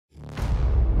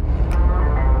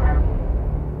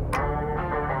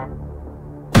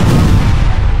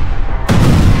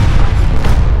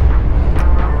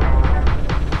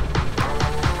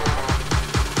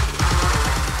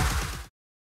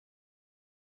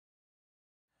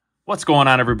What's going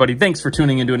on, everybody? Thanks for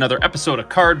tuning into another episode of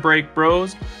Card Break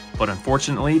Bros. But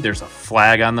unfortunately, there's a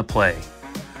flag on the play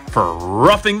for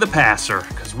roughing the passer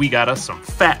because we got us some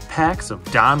fat packs of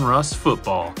Donruss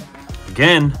football.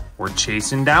 Again, we're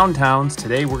chasing downtowns.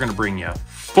 Today, we're going to bring you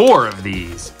 4 of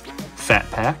these fat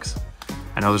packs.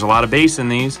 I know there's a lot of base in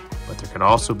these, but there could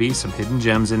also be some hidden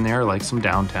gems in there like some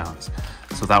downtowns.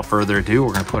 So without further ado,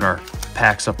 we're going to put our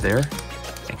packs up there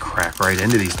and crack right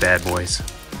into these bad boys.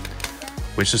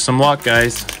 Wish us some luck,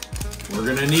 guys. We're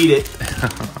gonna need it.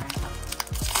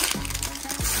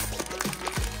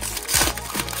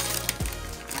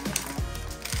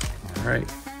 All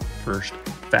right, first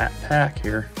fat pack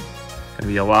here. Gonna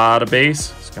be a lot of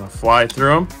base. It's gonna fly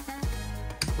through them.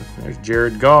 There's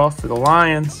Jared Goff for the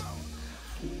Lions.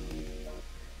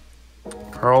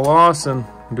 Carl Lawson.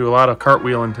 Do a lot of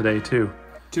cartwheeling today too.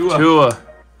 Tua.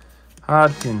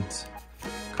 Hodkins.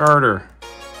 Carter.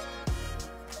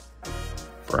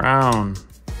 Brown,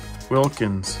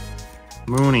 Wilkins,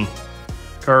 Mooney,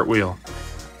 Cartwheel,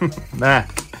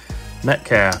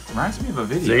 Metcalf. Reminds me of a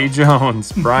video. Zay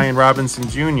Jones, Brian Robinson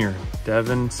Jr.,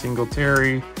 Devin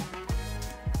Singletary,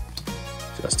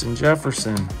 Justin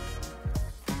Jefferson.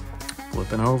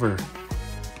 Flipping over.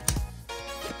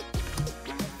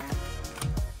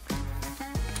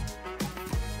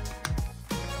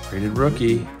 Rated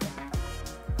rookie,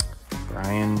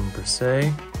 Brian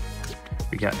Brisset.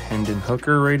 We got Hendon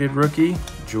Hooker, rated rookie.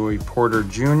 Joey Porter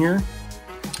Jr.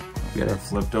 We got a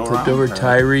flipped over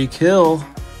Tyreek Hill.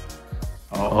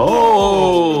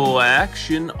 Oh,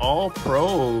 action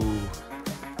all-pro.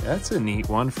 That's a neat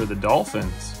one for the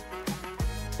Dolphins.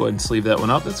 Go ahead and sleeve that one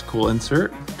up. That's a cool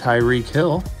insert. Tyreek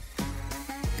Hill.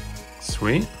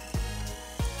 Sweet.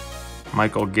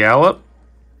 Michael Gallup.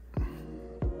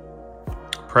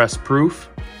 Press proof.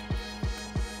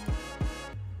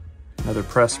 Another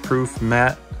press proof,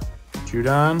 Matt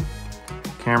Judon,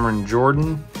 Cameron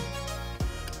Jordan,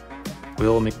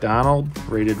 Will McDonald,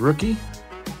 rated rookie.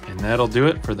 And that'll do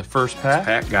it for the first pack.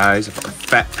 Pack, guys, of our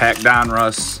fat pack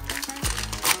Donruss.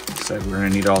 Said we're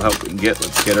gonna need all help we can get.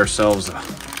 Let's get ourselves a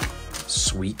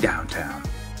sweet downtown.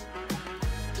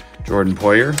 Jordan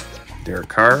Poyer, Derek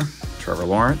Carr, Trevor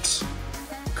Lawrence,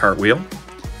 Cartwheel,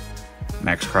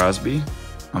 Max Crosby,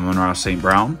 Amon-Ra St.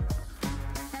 Brown,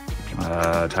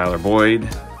 Tyler Boyd,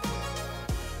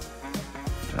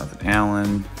 Jonathan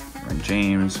Allen, Aaron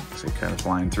James, so kind of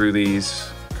flying through these,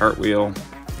 Cartwheel,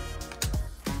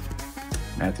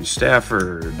 Matthew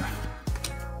Stafford,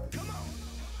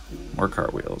 more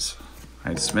Cartwheels,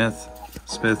 Hyde Smith,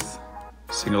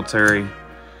 Singletary,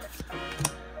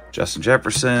 Justin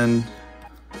Jefferson,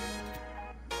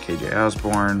 KJ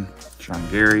Osborne, Sean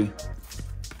Gary,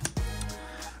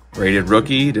 rated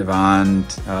rookie, Devon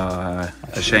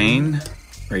Achane.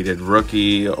 Rated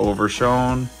rookie,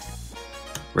 Overshown.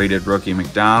 Rated rookie,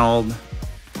 McDonald.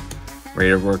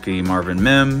 Rated rookie, Marvin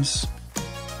Mims.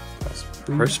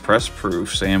 Press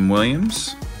proof, Sam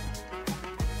Williams.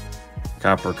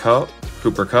 Cooper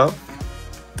Kupp.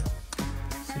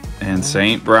 And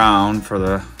St. Brown for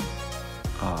the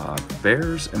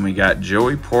Bears. And we got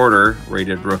Joey Porter,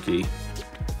 rated rookie.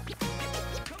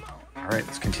 All right,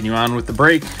 let's continue on with the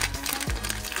break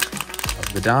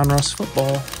of the Donruss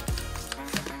football.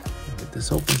 Get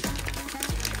this open.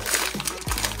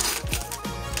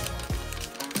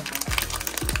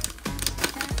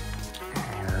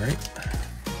 All right.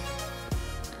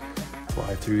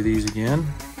 Fly through these again.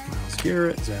 Myles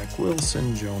Garrett, Zach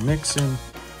Wilson, Joe Mixon,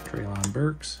 Treylon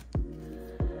Burks,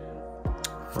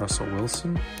 Russell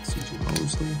Wilson, C.J.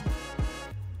 Mosley,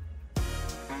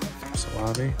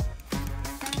 Salave,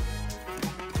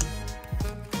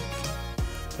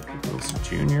 Wilson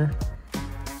Jr.,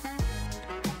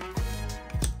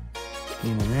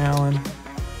 Keenan Allen.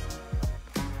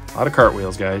 A lot of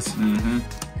cartwheels, guys.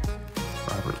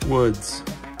 Robert Woods,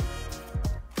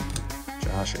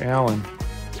 Josh Allen,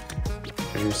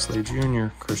 Darius Slay Jr.,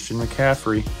 Christian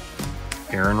McCaffrey,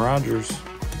 Aaron Rodgers,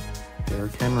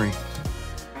 Derrick Henry.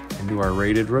 Into our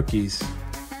rated rookies,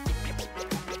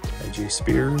 AJ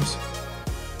Spears,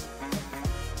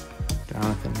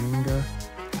 Jonathan Minga.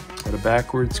 Got a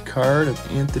backwards card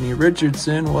of Anthony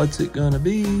Richardson. What's it gonna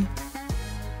be?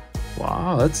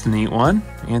 Wow, that's a neat one.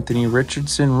 Anthony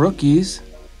Richardson rookies.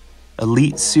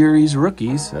 Elite Series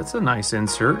rookies. That's a nice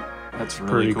insert. That's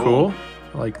really pretty cool.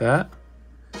 I like that.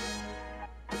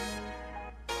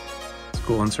 It's a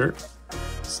cool insert.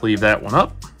 Sleeve that one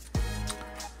up.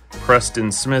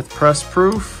 Preston Smith press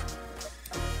proof.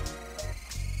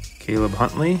 Caleb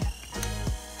Huntley.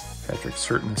 Patrick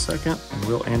Surtain II. And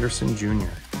Will Anderson Jr.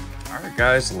 All right,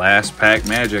 guys, last pack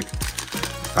magic.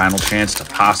 Final chance to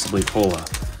possibly pull a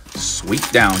sweet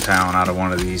downtown out of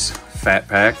one of these fat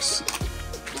packs.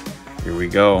 Here we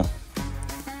go.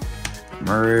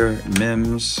 Murray,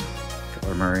 Mims,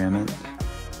 or Murray, I meant.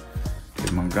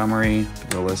 Dave Montgomery,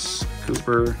 Willis,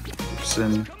 Cooper,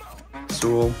 Gibson,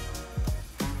 Sewell.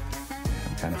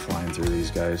 I'm kind of flying through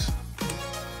these guys.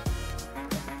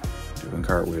 Doing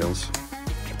cartwheels.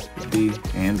 D.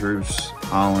 Andrews,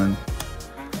 Holland,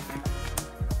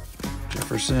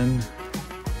 Jefferson,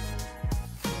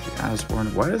 J.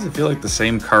 Osborne. Why does it feel like the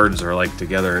same cards are like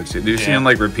together? Do you see them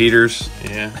like repeaters?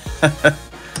 Yeah. A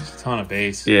ton of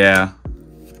base. Yeah.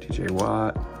 TJ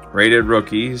Watt. Rated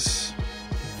rookies.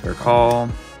 Derek Hall,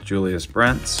 Julius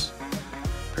Brents,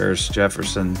 Paris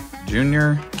Jefferson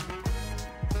Jr.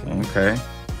 Okay.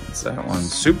 What's that one?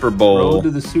 Super Bowl. Road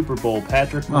to the Super Bowl.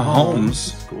 Patrick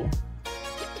Mahomes. That's cool.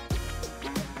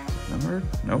 Number?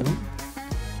 Nope.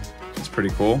 That's pretty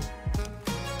cool.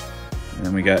 And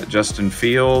then we got Justin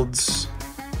Fields,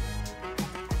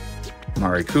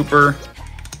 Amari Cooper,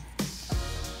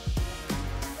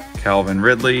 Calvin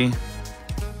Ridley,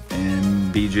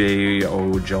 and BJ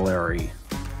Ojulari.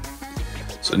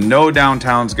 So no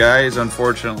downtowns, guys,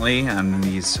 unfortunately, on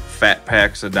these fat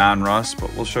packs of Donruss,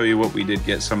 but we'll show you what we did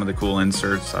get, some of the cool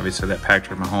inserts. Obviously, that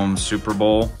Patrick Mahomes Super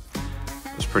Bowl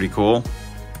was pretty cool.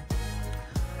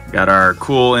 Got our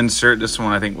cool insert. This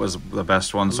one I think was the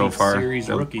best one so far. Series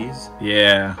rookies.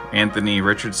 Yeah, Anthony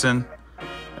Richardson.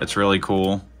 That's really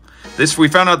cool. We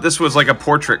found out this was like a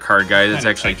portrait card, guys. It's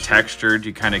actually textured.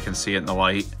 You kind of can see it in the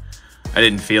light. I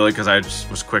didn't feel it because I just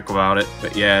was quick about it.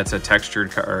 But yeah, it's a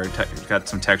textured card. Got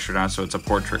some textured on it, so it's a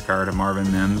portrait card of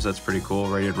Marvin Mims. That's pretty cool.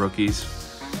 Rated rookies.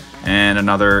 And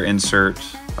another insert.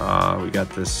 We got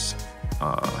this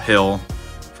Hill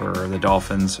for the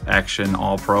Dolphins Action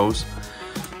All Pros.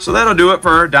 So that'll do it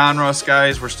for Donruss,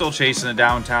 guys. We're still chasing the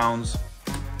downtowns.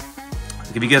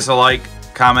 Give you guys a like,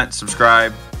 comment,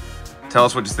 subscribe. Tell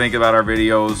us what you think about our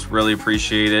videos. Really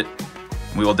appreciate it.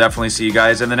 We will definitely see you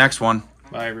guys in the next one.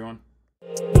 Bye, everyone.